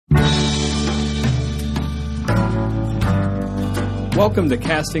Welcome to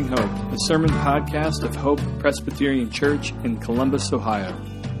Casting Hope, a sermon podcast of Hope Presbyterian Church in Columbus, Ohio.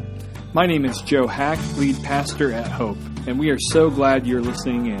 My name is Joe Hack, lead pastor at Hope, and we are so glad you're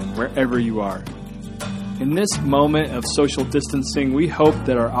listening in wherever you are. In this moment of social distancing, we hope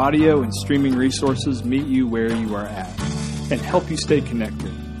that our audio and streaming resources meet you where you are at and help you stay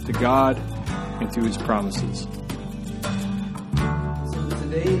connected to God and to His promises. So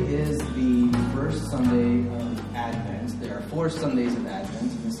today is the first Sunday of Advent. There are 4 Sundays of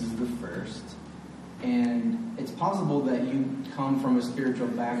Advent, and this is the first. And it's possible that you come from a spiritual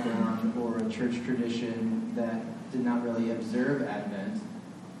background or a church tradition that did not really observe Advent.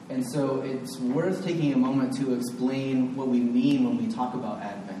 And so it's worth taking a moment to explain what we mean when we talk about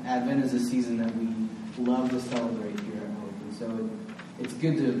Advent. Advent is a season that we love to celebrate here at Hope. And so it's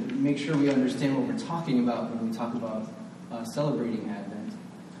good to make sure we understand what we're talking about when we talk about celebrating Advent.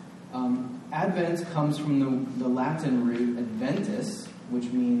 Advent comes from the Latin root adventus, which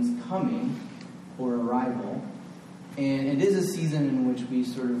means coming or arrival. And it is a season in which we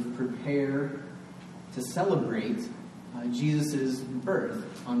sort of prepare to celebrate Jesus'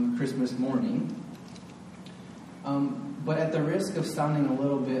 birth on Christmas morning. But at the risk of sounding a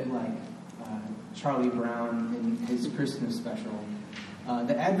little bit like Charlie Brown in his Christmas special,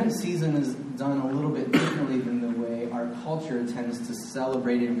 the Advent season is done a little bit differently than the way our culture tends to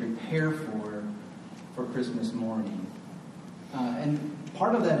celebrate and prepare for Christmas morning. And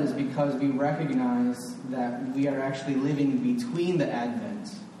part of that is because we recognize that we are actually living between the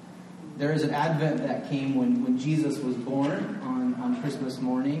Advents. There is an Advent that came when Jesus was born on Christmas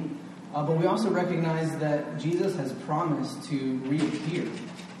morning, but we also recognize that Jesus has promised to reappear,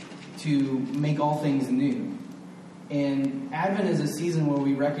 to make all things new. And Advent is a season where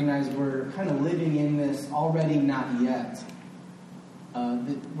we recognize we're kind of living in this already not yet.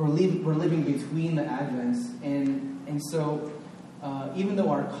 We're living between the Advents, and so even though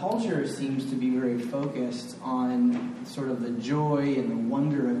our culture seems to be very focused on sort of the joy and the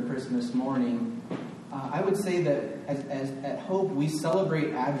wonder of Christmas morning, I would say that as at Hope we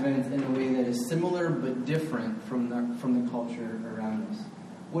celebrate Advent in a way that is similar but different from the culture around us.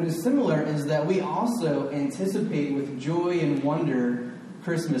 What is similar is that we also anticipate with joy and wonder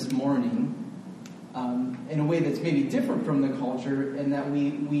Christmas morning in a way that's maybe different from the culture, in that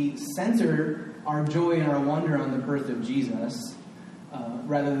we center our joy and our wonder on the birth of Jesus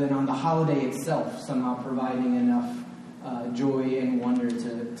rather than on the holiday itself, somehow providing enough joy and wonder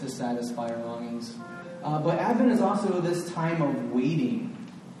to satisfy our longings. But Advent is also this time of waiting.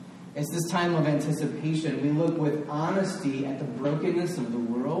 It's this time of anticipation. We look with honesty at the brokenness of the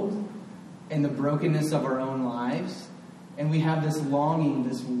world and the brokenness of our own lives. And we have this longing,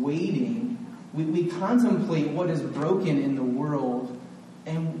 this waiting. We contemplate what is broken in the world,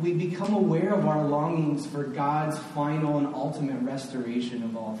 and we become aware of our longings for God's final and ultimate restoration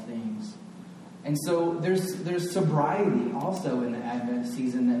of all things. And so there's sobriety also in the Advent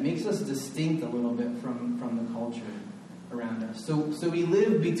season that makes us distinct a little bit from the culture around us. So we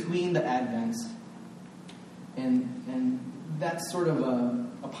live between the Advents, and that's sort of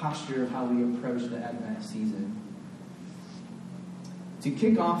a posture of how we approach the Advent season. To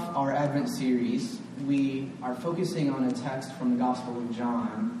kick off our Advent series, we are focusing on a text from the Gospel of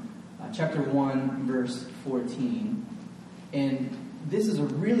John, chapter 1, verse 14. And this is a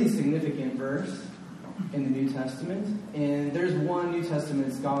really significant verse in the New Testament. And there's one New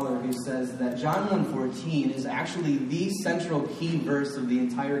Testament scholar who says that John 1:14 is actually the central key verse of the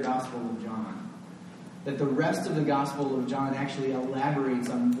entire Gospel of John. That the rest of the Gospel of John actually elaborates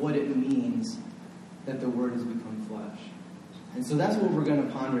on what it means that the Word has become flesh. And so that's what we're going to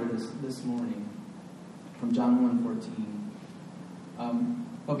ponder this morning from John 1:14.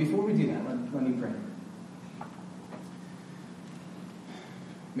 But before we do that, let me pray.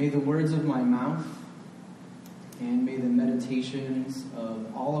 May the words of my mouth and may the meditations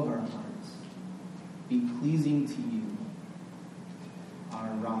of all of our hearts be pleasing to you, our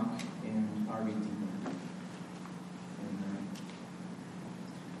rock and our Redeemer. Amen.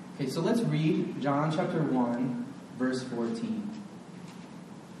 Okay, so let's read John chapter 1, verse 14.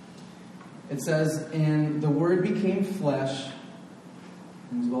 It says, "And the Word became flesh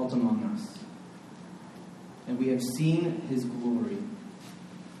and dwelt among us, and we have seen His glory.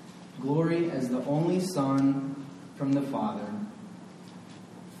 Glory as the only Son from the Father,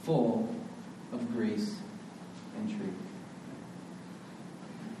 full of grace and truth."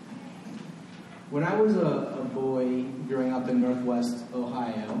 When I was a boy growing up in Northwest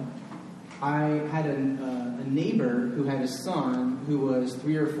Ohio, I had a neighbor who had a son who was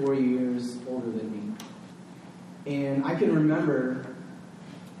 3 or 4 years older than me. And I can remember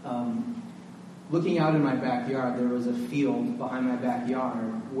looking out in my backyard, there was a field behind my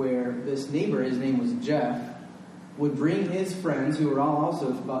backyard where this neighbor, his name was Jeff, would bring his friends, who were all also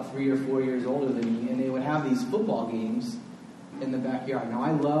about 3 or 4 years older than me, and they would have these football games in the backyard. Now,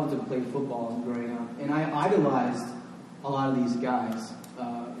 I loved to play football growing up, and I idolized a lot of these guys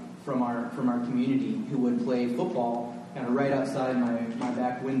from our community who would play football kind of right outside my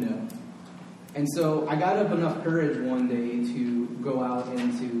back window. And so I got up enough courage one day to go out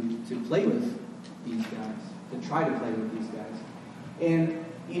and to play with these guys, to try to play with these guys. And,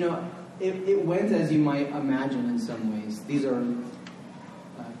 you know, it went as you might imagine in some ways. These are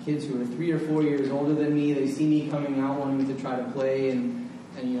kids who are 3 or 4 years older than me. They see me coming out wanting to try to play, and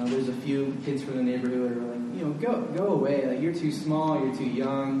you know, there's a few kids from the neighborhood who are like, you know, go away. Like, you're too small, you're too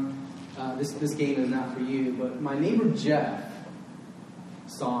young. This game is not for you. But my neighbor Jeff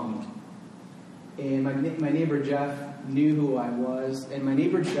saw me. And my neighbor Jeff knew who I was, and my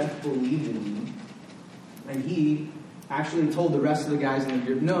neighbor Jeff believed in me. And he actually told the rest of the guys in the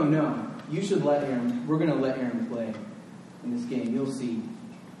group, no, you should let Aaron, we're going to let Aaron play in this game, you'll see.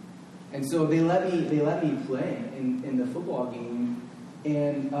 And so they let me play in the football game,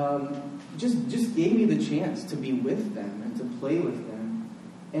 and just gave me the chance to be with them and to play with them.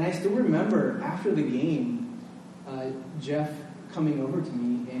 And I still remember after the game, Jeff coming over to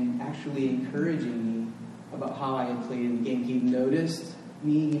me and actually encouraging me about how I had played in the game. He noticed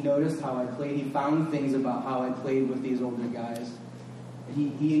me, he noticed how I played, he found things about how I played with these older guys,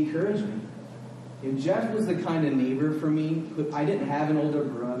 and he encouraged me. And Jeff was the kind of neighbor for me. I didn't have an older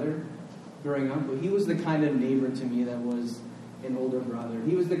brother growing up, but he was the kind of neighbor to me that was an older brother.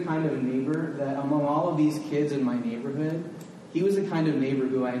 He was the kind of neighbor that among all of these kids in my neighborhood, he was the kind of neighbor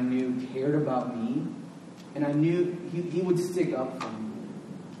who I knew cared about me, and I knew he would stick up for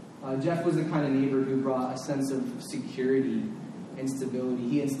me. Jeff was the kind of neighbor who brought a sense of security and stability.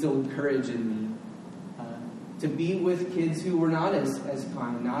 He instilled courage in me to be with kids who were not as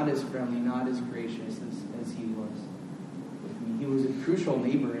kind, not as friendly, not as gracious as he was with me. He was a crucial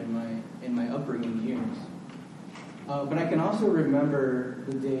neighbor in my upbringing years. But I can also remember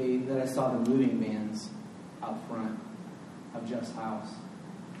the day that I saw the moving vans out front of Jeff's house.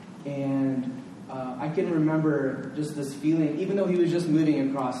 And I can remember just this feeling, even though he was just moving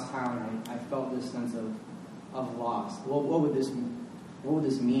across town, I felt this sense of loss. What would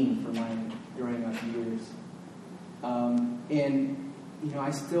this mean for my growing up years? And, you know,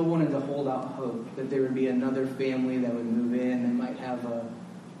 I still wanted to hold out hope that there would be another family that would move in that might have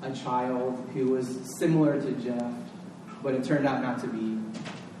a child who was similar to Jeff, but it turned out not to be.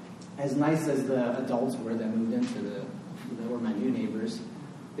 As nice as the adults were that moved into that were my new neighbors,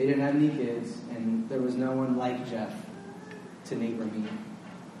 they didn't have any kids, and there was no one like Jeff to neighbor me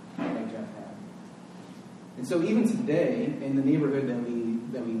like Jeff had. And so even today, in the neighborhood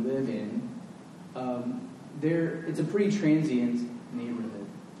that we live in, it's a pretty transient neighborhood.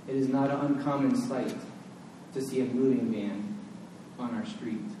 It is not an uncommon sight to see a moving van on our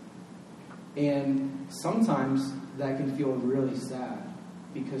street. And sometimes that can feel really sad,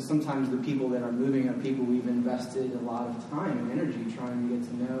 because sometimes the people that are moving are people we've invested a lot of time and energy trying to get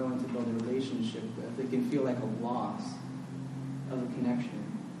to know and to build a relationship with. It can feel like a loss of a connection.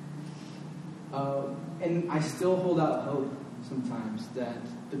 And I still hold out hope sometimes that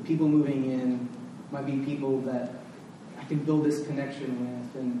the people moving in might be people that I can build this connection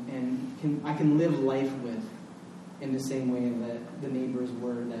with and I can live life with in the same way that the neighbors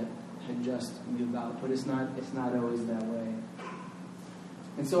were that had just moved out. But it's not always that way.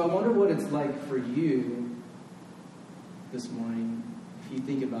 And so I wonder what it's like for you this morning, if you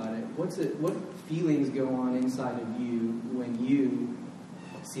think about it. What feelings go on inside of you when you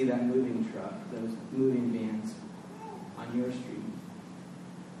see that moving truck, those moving vans on your street?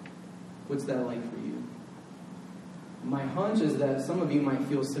 What's that like for you? My hunch is that some of you might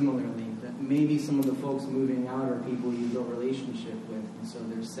feel similarly, that maybe some of the folks moving out are people you build a relationship with, and so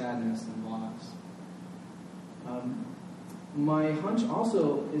there's sadness and loss. My hunch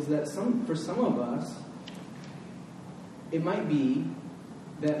also is that for some of us, it might be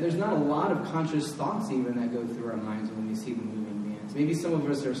that there's not a lot of conscious thoughts even that go through our minds when we see the moving vans. Maybe some of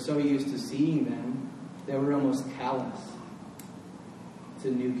us are so used to seeing them that we're almost callous to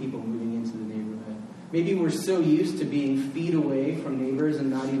new people moving into the neighborhood. Maybe we're so used to being feet away from neighbors and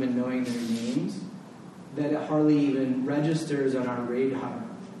not even knowing their names that it hardly even registers on our radar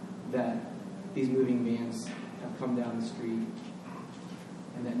that these moving vans have come down the street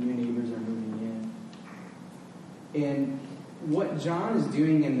and that new neighbors are moving in. And what John is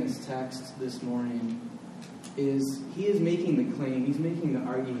doing in this text this morning is he is making the claim, he's making the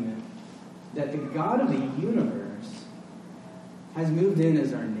argument that the God of the universe has moved in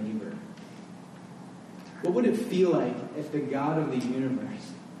as our neighbor. What would it feel like if the God of the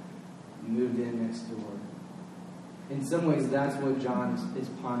universe moved in next door? In some ways, that's what John is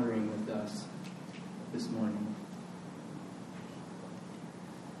pondering with us this morning.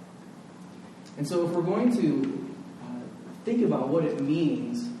 And so if we're going to think about what it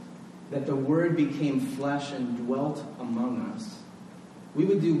means that the Word became flesh and dwelt among us, we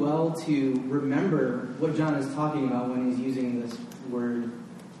would do well to remember what John is talking about when he's using this word.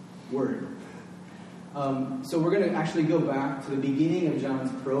 So we're going to actually go back to the beginning of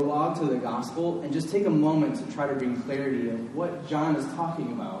John's prologue to the gospel and just take a moment to try to bring clarity of what John is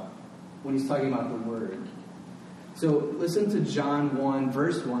talking about when he's talking about the Word. So listen to John 1,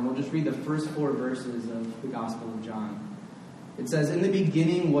 verse 1. We'll just read the first 4 verses of the Gospel of John. It says, "In the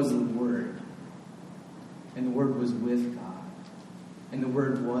beginning was the Word, and the Word was with God, and the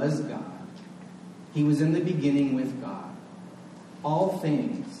Word was God. He was in the beginning with God. All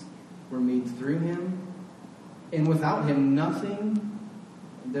things were made through him, and without him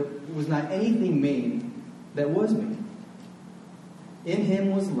there was not anything made that was made. In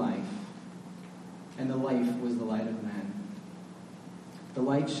him was life, and the life was the light of men. The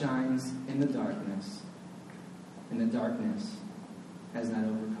light shines in the darkness, and the darkness has not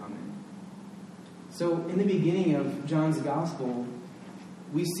overcome it." So in the beginning of John's gospel,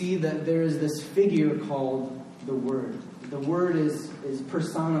 we see that there is this figure called the Word. The Word is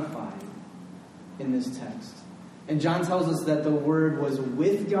personified in this text. And John tells us that the Word was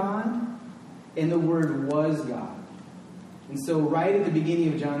with God, and the Word was God. And so right at the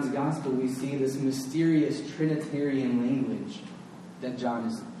beginning of John's gospel, we see this mysterious Trinitarian language that John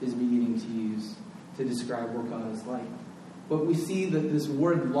is beginning to use to describe what God is like. But we see that this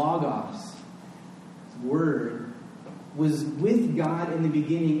word logos, Word, was with God in the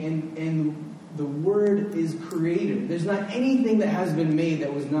beginning, and the Word is creator. There's not anything that has been made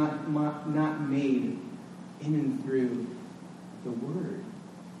that was not made in and through the Word.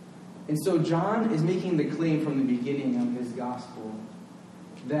 And so John is making the claim from the beginning of his gospel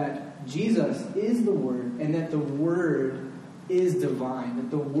that Jesus is the Word, and that the Word is divine, that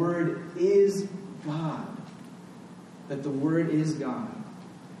the Word is God, that the Word is God.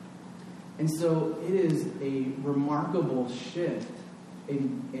 And so it is a remarkable shift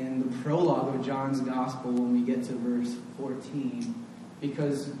in the prologue of John's gospel when we get to verse 14,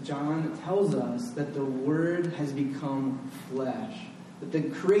 because John tells us that the Word has become flesh, that the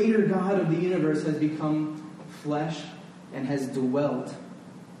creator God of the universe has become flesh and has dwelt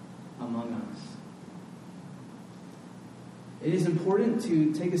among us. It is important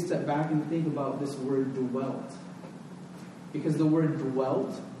to take a step back and think about this word dwelt, because the word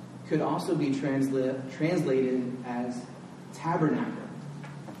dwelt could also be translated as tabernacle.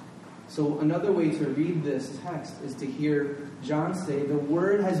 So another way to read this text is to hear John say, the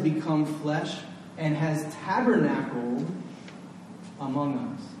Word has become flesh and has tabernacled among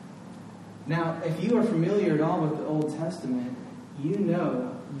us. Now, if you are familiar at all with the Old Testament, you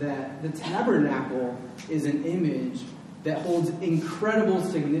know that the tabernacle is an image that holds incredible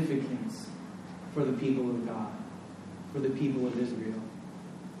significance for the people of God, for the people of Israel.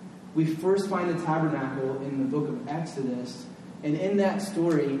 We first find the tabernacle in the book of Exodus, and in that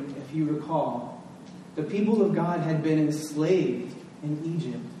story, if you recall, the people of God had been enslaved in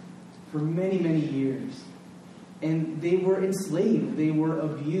Egypt for many, many years. And they were enslaved, they were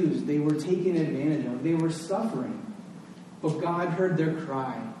abused, they were taken advantage of, they were suffering. But God heard their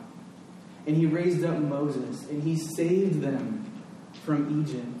cry, and He raised up Moses, and He saved them from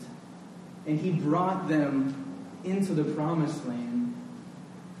Egypt. And He brought them into the promised land.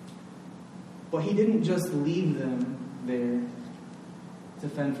 But He didn't just leave them there to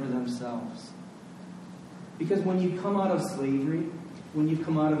fend for themselves. Because when you come out of slavery, when you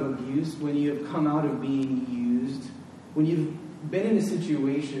come out of abuse, when you have come out of being used, when you've been in a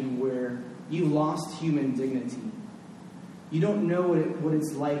situation where you've lost human dignity, you don't know what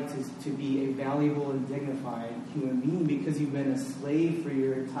it's like to be a valuable and dignified human being because you've been a slave for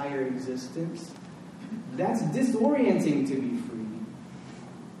your entire existence. That's disorienting to be free.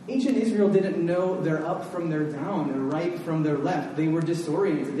 Ancient Israel didn't know their up from their down, their right from their left. They were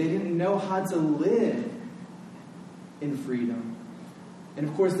disoriented. They didn't know how to live in freedom. And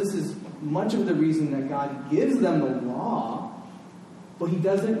of course, this is much of the reason that God gives them the law, but He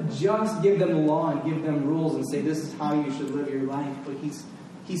doesn't just give them the law and give them rules and say, this is how you should live your life. But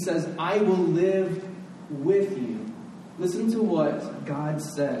He says, I will live with you. Listen to what God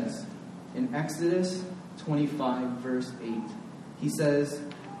says in Exodus 25, verse 8. He says,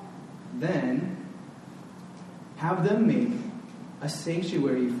 then have them make a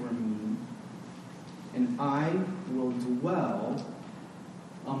sanctuary for me, and I will dwell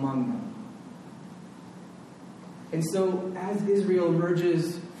among them. And so as Israel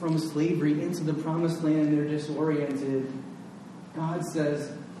emerges from slavery into the promised land, they're disoriented. God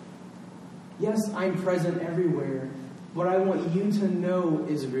says, yes, I'm present everywhere, but I want you to know,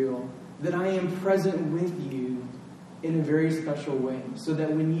 Israel, that I am present with you in a very special way. So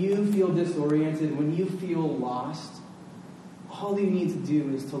that when you feel disoriented, when you feel lost, all you need to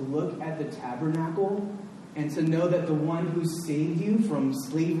do is to look at the tabernacle and to know that the one who saved you from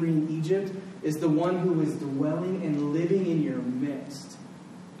slavery in Egypt is the one who is dwelling and living in your midst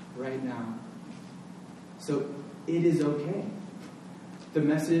right now. So it is okay. The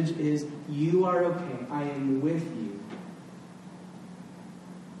message is, you are okay. I am with you.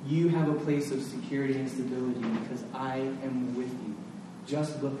 You have a place of security and stability because I am with you.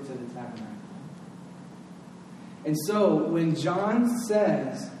 Just look to the tabernacle. And so when John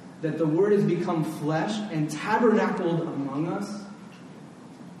says that the Word has become flesh and tabernacled among us,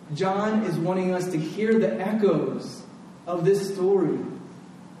 John is wanting us to hear the echoes of this story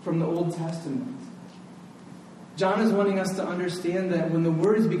from the Old Testament. John is wanting us to understand that when the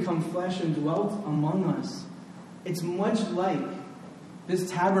Word has become flesh and dwelt among us, it's much like this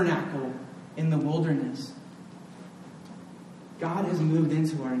tabernacle in the wilderness. God has moved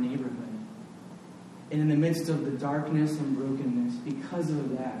into our neighborhood. And in the midst of the darkness and brokenness, because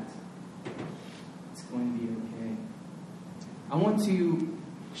of that, it's going to be okay. I want to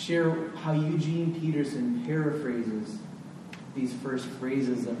share how Eugene Peterson paraphrases these first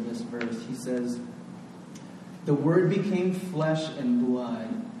phrases of this verse. He says, "The Word became flesh and blood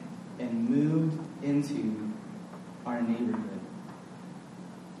and moved into our neighborhood."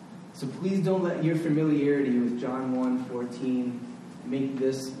 So please don't let your familiarity with John 1:14 make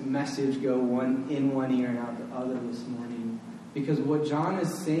this message go in one ear and out the other this morning. Because what John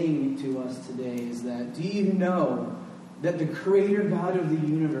is saying to us today is that, do you know that the Creator God of the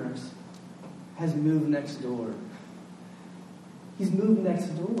universe has moved next door? He's moved next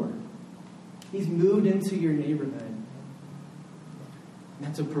door. He's moved into your neighborhood.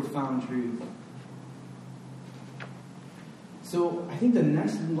 That's a profound truth. So I think the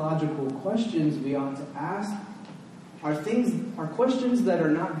next logical questions we ought to ask are questions that are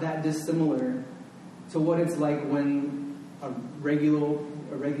not that dissimilar to what it's like when a regular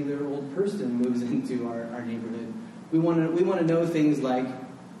old person moves into our neighborhood. We want to know things like,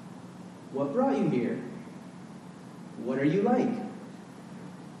 what brought you here? What are you like?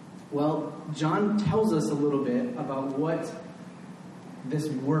 Well, John tells us a little bit about what this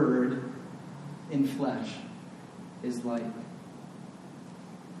Word in flesh is like.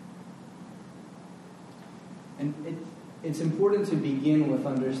 And it's important to begin with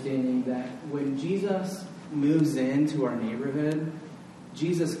understanding that when Jesus moves into our neighborhood,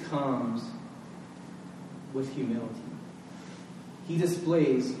 Jesus comes with humility. He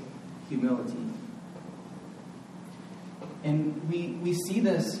displays humility. And we see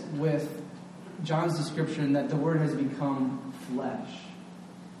this with John's description that the Word has become flesh.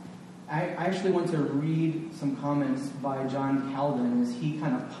 I actually want to read some comments by John Calvin as he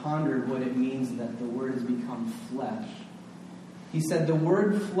kind of pondered what it means that the Word has become flesh. He said, the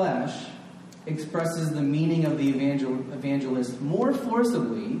word flesh expresses the meaning of the evangelist more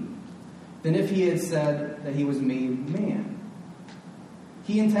forcibly than if he had said that he was made man.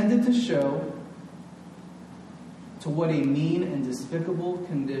 He intended to show to what a mean and despicable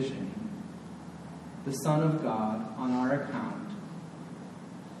condition the Son of God, on our account,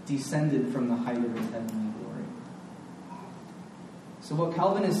 descended from the height of his heavenly glory. So what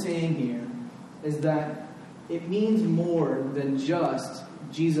Calvin is saying here is that it means more than just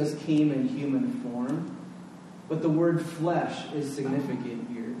Jesus came in human form, but the word flesh is significant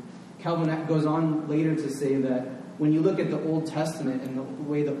here. Calvin goes on later to say that when you look at the Old Testament and the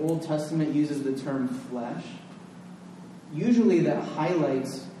way the Old Testament uses the term flesh, usually that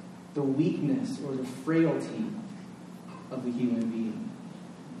highlights the weakness or the frailty of the human being.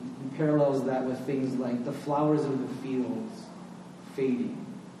 He parallels that with things like the flowers of the fields fading.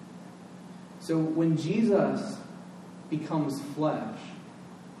 So when Jesus becomes flesh,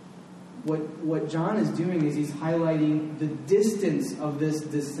 what John is doing is he's highlighting the distance of this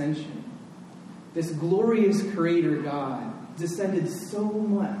descension. This glorious Creator God descended so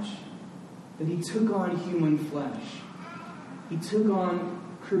much that he took on human flesh. He took on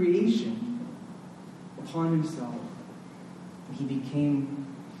creation upon himself. He became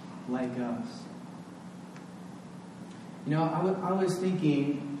like us. You know, I was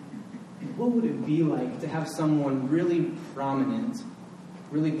thinking, what would it be like to have someone really prominent,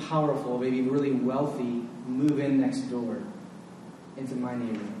 really powerful, maybe really wealthy, move in next door into my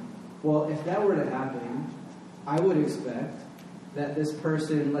neighborhood? Well, if that were to happen, I would expect that this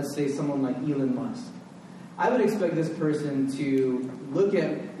person, let's say someone like Elon Musk, I would expect this person to look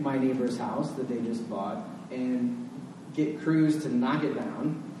at my neighbor's house that they just bought and get crews to knock it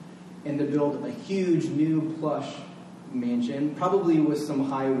down and to build a huge new plush mansion, probably with some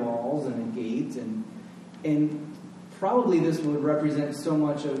high walls and a gate, and probably this would represent so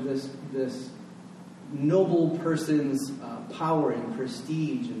much of this noble person's power and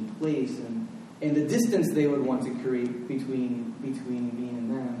prestige and place and the distance they would want to create between me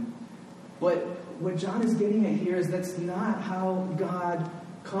and them. But what John is getting at here is that's not how God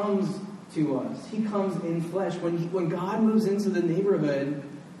comes to us. He comes in flesh. When God moves into the neighborhood,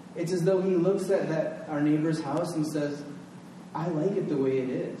 it's as though he looks at our neighbor's house and says, I like it the way it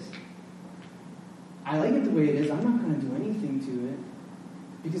is. I like it the way it is. I'm not going to do anything to it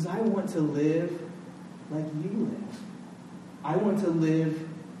because I want to live like you live. I want to live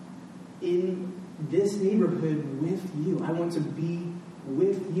in this neighborhood with you. I want to be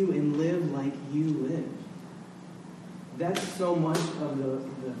with you and live like you live. That's so much of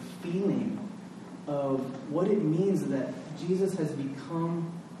the feeling of what it means that Jesus has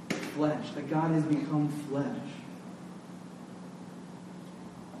become flesh, that God has become flesh.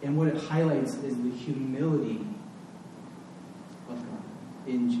 And what it highlights is the humility of God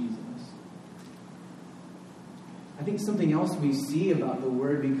in Jesus. I think something else we see about the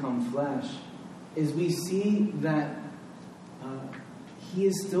Word become flesh is we see that he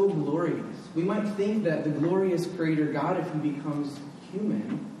is still glorious. We might think that the glorious Creator God, if he becomes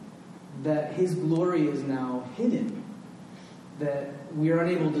human, that his glory is now hidden, that we are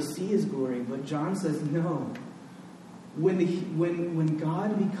unable to see his glory. But John says, no. When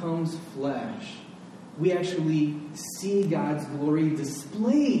God becomes flesh, we actually see God's glory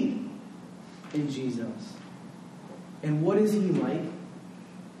displayed in Jesus. And what is he like?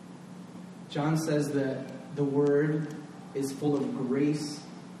 John says that the Word is full of grace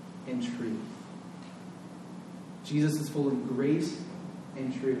and truth. Jesus is full of grace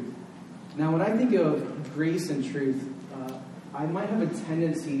and truth. Now, when I think of grace and truth, I might have a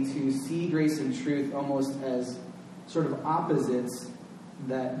tendency to see grace and truth almost as sort of opposites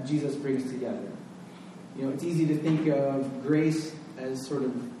that Jesus brings together. You know, it's easy to think of grace as sort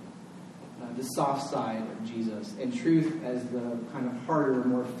of the soft side of Jesus, and truth as the kind of harder,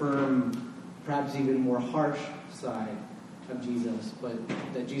 more firm, perhaps even more harsh side of Jesus, but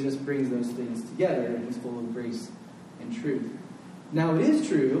that Jesus brings those things together and he's full of grace and truth. Now, it is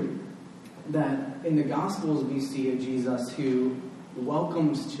true that in the Gospels we see a Jesus who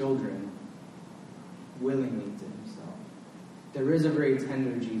welcomes children willingly to himself. There is a very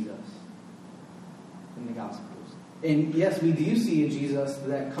tender Jesus in the Gospels. And yes, we do see a Jesus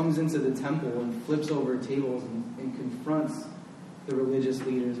that comes into the temple and flips over tables and confronts the religious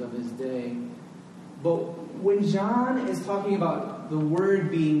leaders of his day. But when John is talking about the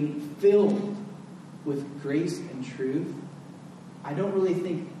Word being filled with grace and truth, I don't really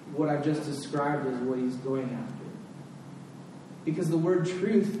think what I've just described is what he's going after. Because the word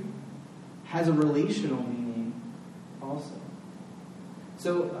truth has a relational meaning also.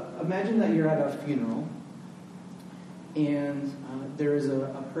 So imagine that you're at a funeral and there is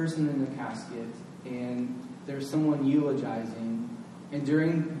a person in the casket and there's someone eulogizing, and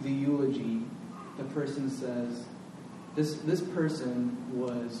during the eulogy the person says, this person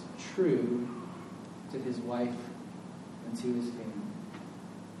was true to his wife and to his family.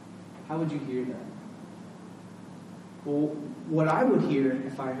 How would you hear that? Well, what I would hear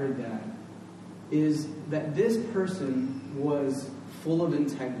if I heard that is that this person was full of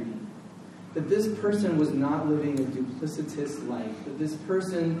integrity, that this person was not living a duplicitous life, that this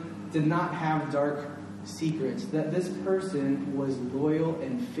person did not have dark secrets, that this person was loyal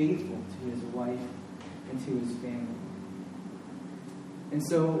and faithful to his wife and to his family. And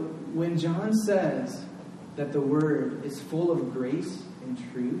so when John says that the Word is full of grace and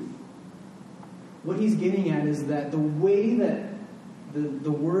truth, what he's getting at is that the way that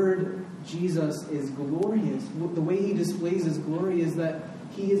the Word Jesus is glorious, the way he displays his glory is that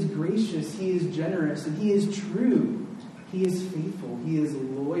he is gracious, he is generous, and he is true. He is faithful, he is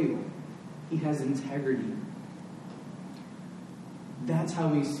loyal, he has integrity. That's how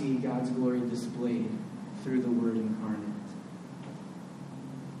we see God's glory displayed through the Word incarnate.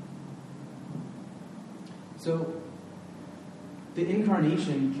 So, the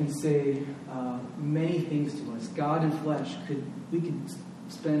incarnation can say many things to us. God in flesh, we could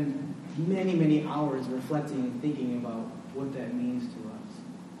spend many, many hours reflecting and thinking about what that means to us.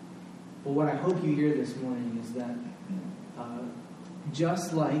 But what I hope you hear this morning is that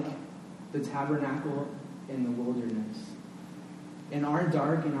just like the tabernacle in the wilderness, in our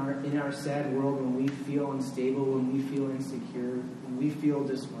dark, in our sad world, when we feel unstable, when we feel insecure, when we feel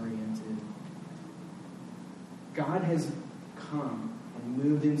disoriented, God has come and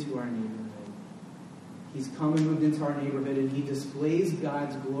moved into our neighborhood. He's come and moved into our neighborhood, and he displays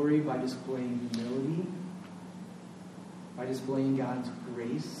God's glory by displaying humility, by displaying God's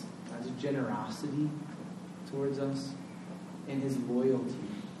grace, God's generosity towards us, and his loyalty.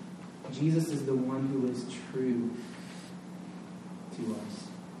 Jesus is the one who is true to us.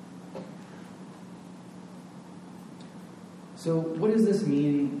 So what does this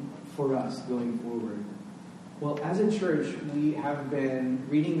mean for us going forward? Well, as a church, we have been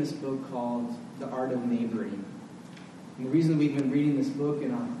reading this book called The Art of Neighboring. And the reason we've been reading this book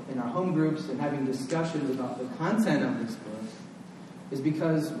in our home groups and having discussions about the content of this book is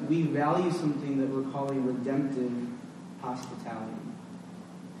because we value something that we're calling redemptive hospitality.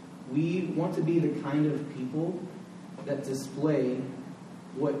 We want to be the kind of people that display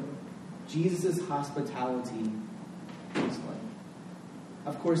what Jesus' hospitality looks like.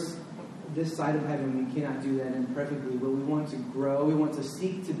 Of course, this side of heaven, we cannot do that imperfectly, but we want to grow. We want to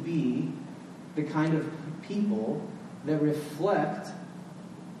seek to be the kind of people that reflect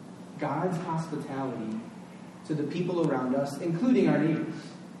God's hospitality to the people around us, including our neighbors.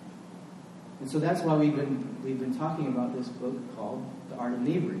 And so that's why we've been talking about this book called The Art of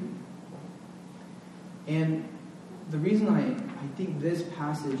Neighboring. And the reason I think this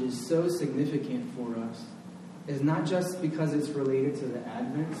passage is so significant for us is not just because it's related to the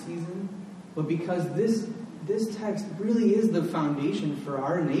Advent season, but because this text really is the foundation for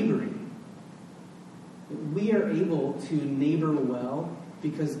our neighboring. We are able to neighbor well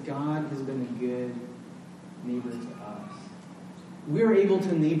because God has been a good neighbor to us. We are able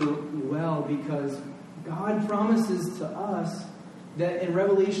to neighbor well because God promises to us that in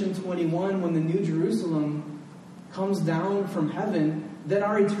Revelation 21, when the New Jerusalem comes down from heaven, that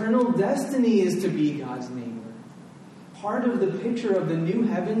our eternal destiny is to be God's neighbor. Part of the picture of the new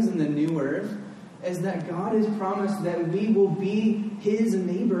heavens and the new earth is that God has promised that we will be his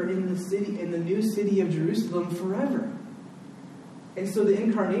neighbor in the new city of Jerusalem forever. And so the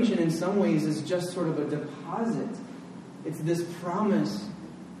incarnation in some ways is just sort of a deposit. It's this promise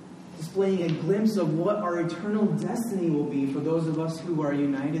displaying a glimpse of what our eternal destiny will be for those of us who are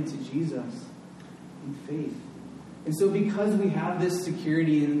united to Jesus in faith. And so because we have this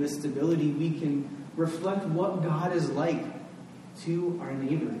security and this stability, we can reflect what God is like to our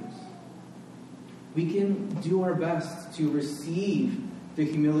neighbors. We can do our best to receive the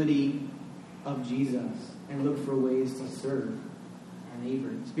humility of Jesus and look for ways to serve our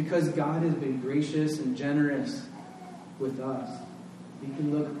neighbors. Because God has been gracious and generous with us, we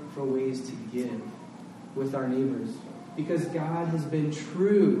can look for ways to give with our neighbors. Because God has been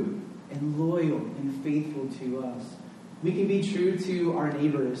true and loyal and faithful to us, we can be true to our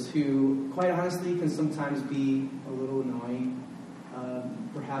neighbors who, quite honestly, can sometimes be a little annoying.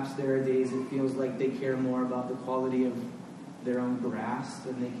 Perhaps there are days it feels like they care more about the quality of their own grass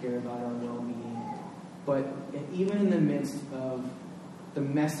than they care about our well-being. But even in the midst of the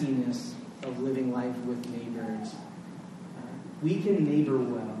messiness of living life with neighbors, we can neighbor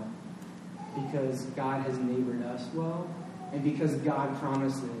well because God has neighbored us well, and because God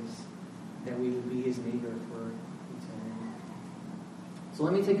promises that we will be his neighbor for eternity. So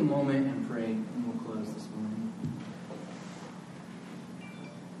let me take a moment and pray, and we'll close this morning.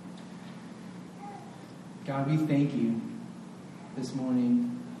 God, we thank you this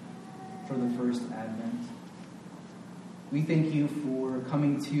morning for the first Advent. We thank you for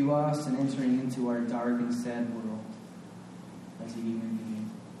coming to us and entering into our dark and sad world as a human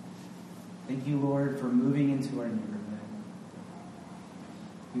being. Thank you, Lord, for moving into our neighborhood.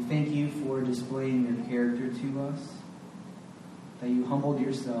 We thank you for displaying your character to us, that you humbled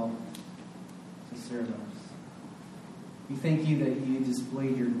yourself to serve us. We thank you that you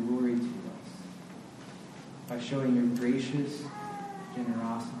displayed your glory to us by showing your gracious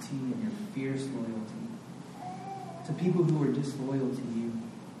generosity and your fierce loyalty to people who were disloyal to you.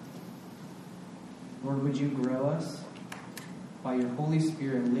 Lord, would you grow us by your Holy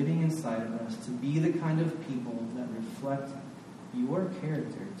Spirit living inside of us to be the kind of people that reflect your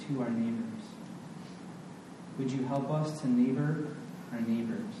character to our neighbors. Would you help us to neighbor our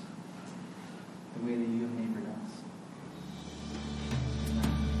neighbors the way that you have neighbored us?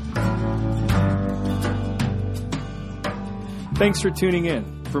 Thanks for tuning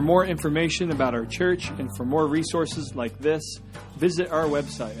in. For more information about our church and for more resources like this, visit our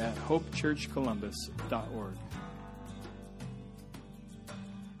website at hopechurchcolumbus.org.